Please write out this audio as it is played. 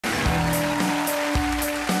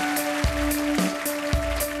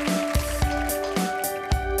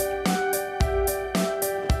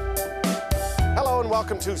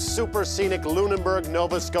welcome to super scenic Lunenburg,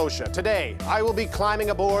 Nova Scotia. Today, I will be climbing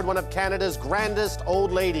aboard one of Canada's grandest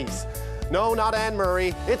old ladies. No, not Anne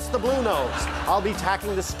Murray, it's the Bluenose. I'll be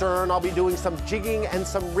tacking the stern, I'll be doing some jigging and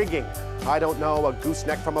some rigging. I don't know a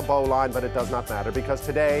gooseneck from a bowline, but it does not matter because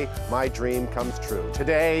today, my dream comes true.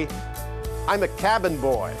 Today, I'm a cabin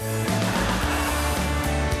boy.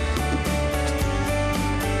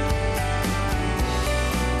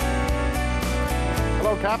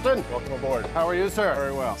 Hello, Captain. Welcome aboard. How are you, sir?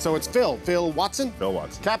 Very well. So it's Phil Watson? Phil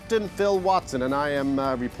Watson. Captain Phil Watson, and I am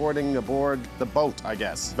reporting aboard the boat, I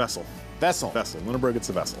guess. Vessel. Vessel. Vessel. Lunenburg, it's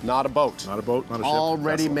a vessel. Not a boat. Not a boat, not a ship.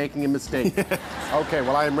 Already vessel. making a mistake. Okay,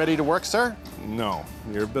 well, I am ready to work, sir. No,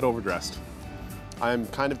 you're a bit overdressed, I'm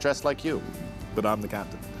kind of dressed like you. but I'm the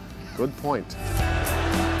captain. Good point.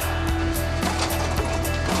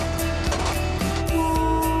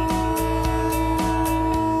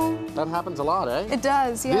 That happens a lot, eh? It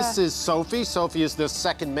does, yeah. This is Sophie. Sophie is the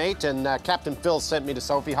second mate, and Captain Phil sent me to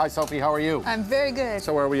Sophie. Hi, Sophie, how are you? I'm very good.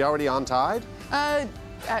 So are we already on tide?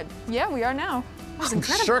 Yeah, we are now. That was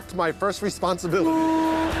incredible. Shirked my first responsibility.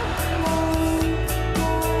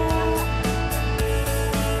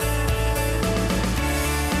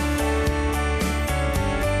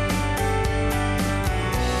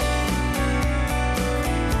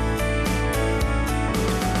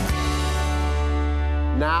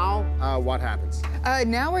 Now, what happens?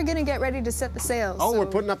 Now we're gonna get ready to set the sails. Oh, so- we're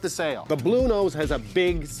putting up the sail. The Bluenose has a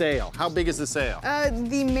big sail. How big is the sail?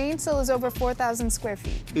 The mainsail is over 4,000 square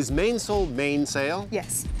feet. Is mainsail main sail?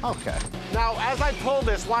 Yes. Okay. Now, as I pull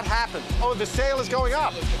this, what happens? Oh, the sail is going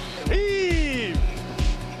up. Heave!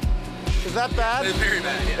 Is that bad? It's very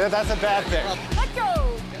bad, yeah. Yeah, that's a bad thing. Let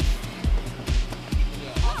go!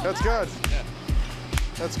 That's good.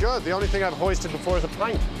 That's good. The only thing I've hoisted before is a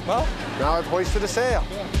plank. Well, Now I've hoisted a sail.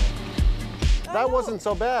 That wasn't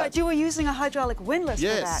so bad. But you were using a hydraulic windlass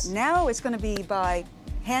Yes. for that. Now it's going to be by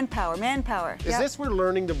hand power, manpower. Is this where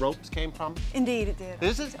learning the ropes came from? Indeed, it did.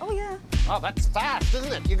 Is it? Oh, yeah. Oh, that's fast,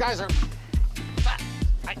 isn't it? You guys are fast.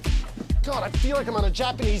 God, I feel like I'm on a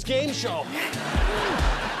Japanese game show.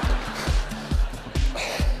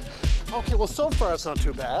 Okay, well, so far it's not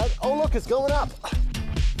too bad. Oh, look, it's going up.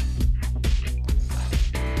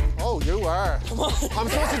 Oh, you are. I'm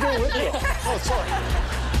supposed to do it with you. Oh, sorry.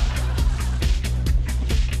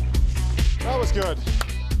 That was good.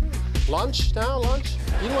 Lunch now, lunch?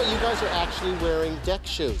 You know what? You guys are actually wearing deck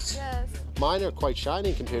shoes. Yes. Mine are quite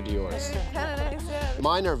shiny compared to yours. Kind of nice, yeah.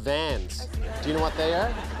 Mine are Vans. Do you know what they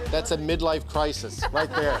are? That's a midlife crisis, right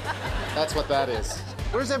there. That's what that is.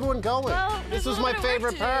 Where's everyone going? Well, This was my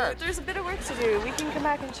favorite part. There's a bit of work to do. We can come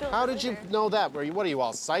back and chill. How did you know that? What are you,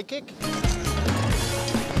 all psychic?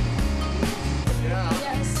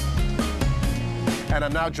 Yes. And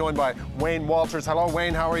I'm now joined by Wayne Walters. Hello,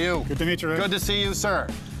 Wayne, how are you? Good to meet you, Rick. Good to see you, sir.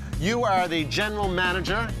 You are the general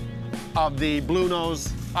manager of the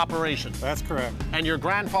Bluenose operation. That's correct. And your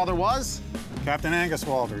grandfather was? Captain Angus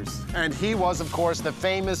Walters. And he was, of course, the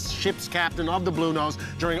famous ship's captain of the Bluenose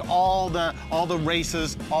during all the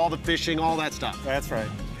races, all the fishing, all that stuff. That's right.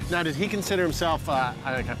 Now, did he consider himself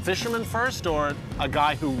like a fisherman first or a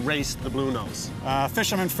guy who raced the Bluenose?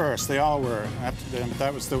 Fishermen first, they all were.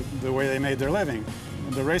 That was the way they made their living.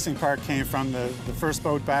 The racing part came from the first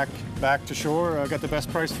boat back to shore, got the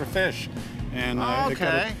best price for fish. And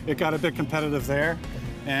it got a bit competitive there.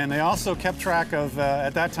 And they also kept track of,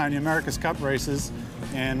 at that time, the America's Cup races.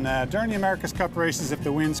 And during the America's Cup races, if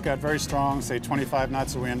the winds got very strong, say 25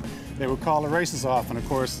 knots of wind, they would call the races off. And of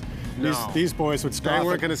course, these boys would scoff. They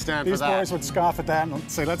weren't going to stand for These that. boys would scoff at that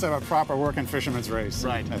and say, let's have a proper working fisherman's race.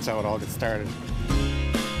 Right. That's how it all gets started.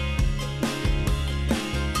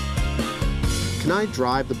 Can I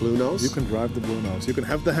drive the Bluenose? You can drive the Bluenose. You can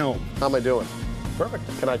have the helm. How am I doing? Perfect.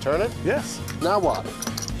 Can I turn it? Yes. Now what?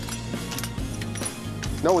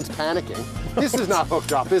 No one's panicking. This is not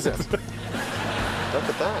hooked up, is it? Look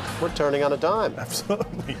at that. We're turning on a dime.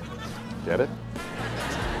 Absolutely. Get it?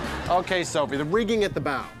 Okay, Sophie, the rigging at the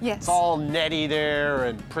bow. Yes. It's all netty there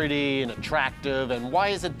and pretty and attractive. And why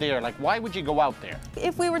is it there? Like, why would you go out there?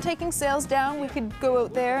 If we were taking sails down, we could go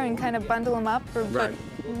out there and kind of bundle them up, Right.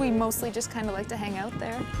 but we mostly just kind of like to hang out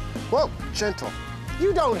there. Whoa, gentle.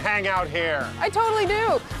 You don't hang out here. I totally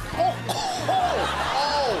do.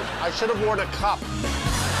 Oh, I should have worn a cup.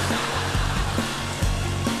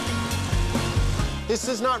 This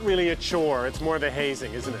is not really a chore. It's more the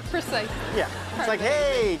hazing, isn't it? Precisely. Yeah. It's like,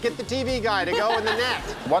 hey, get the TV guy to go in the net.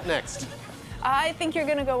 What next? I think you're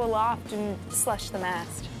gonna go aloft and slush the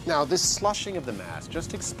mast. Now, this slushing of the mast,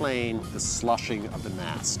 just explain the slushing of the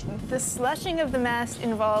mast. The slushing of the mast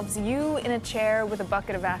involves you in a chair with a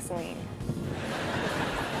bucket of Vaseline.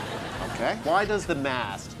 Okay. Why does the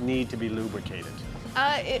mast need to be lubricated?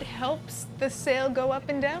 It helps the sail go up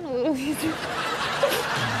and down a little easier.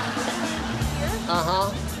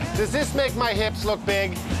 Does this make my hips look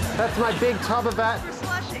big? That's my big tub of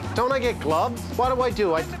Don't I get gloves? What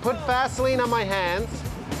do? I put Vaseline on my hands.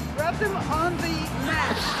 Rub them on the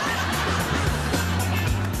mat.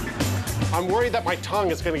 I'm worried that my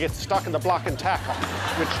tongue is going to get stuck in the block and tackle,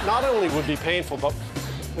 which not only would be painful, but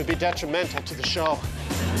would be detrimental to the show.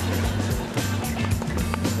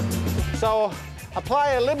 So,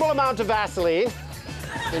 apply a liberal amount of Vaseline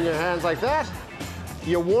in your hands like that.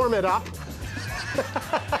 You warm it up.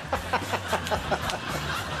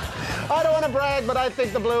 I don't want to brag, but I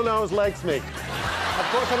think the Bluenose likes me. Of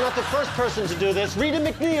course, I'm not the first person to do this. Rita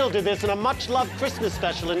McNeil did this in a much-loved Christmas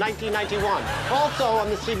special in 1991, also on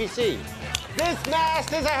the CBC. This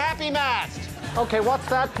mast is a happy mast. Okay, what's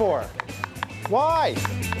that for? Why?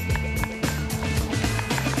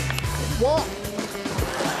 What?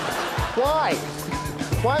 Why?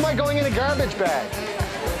 Why am I going in a garbage bag?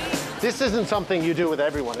 This isn't something you do with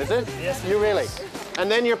everyone, is it? Yes. You really?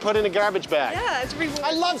 And then you're put in a garbage bag. Yeah, it's rewarding.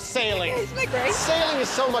 I love sailing. Isn't that great? Sailing is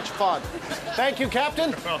so much fun. Thank you,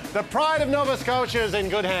 Captain. The pride of Nova Scotia is in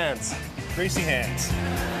good hands. Greasy hands.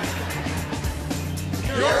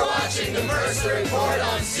 You're watching the Mercer Report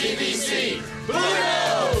on CBC.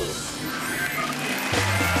 Bluenose!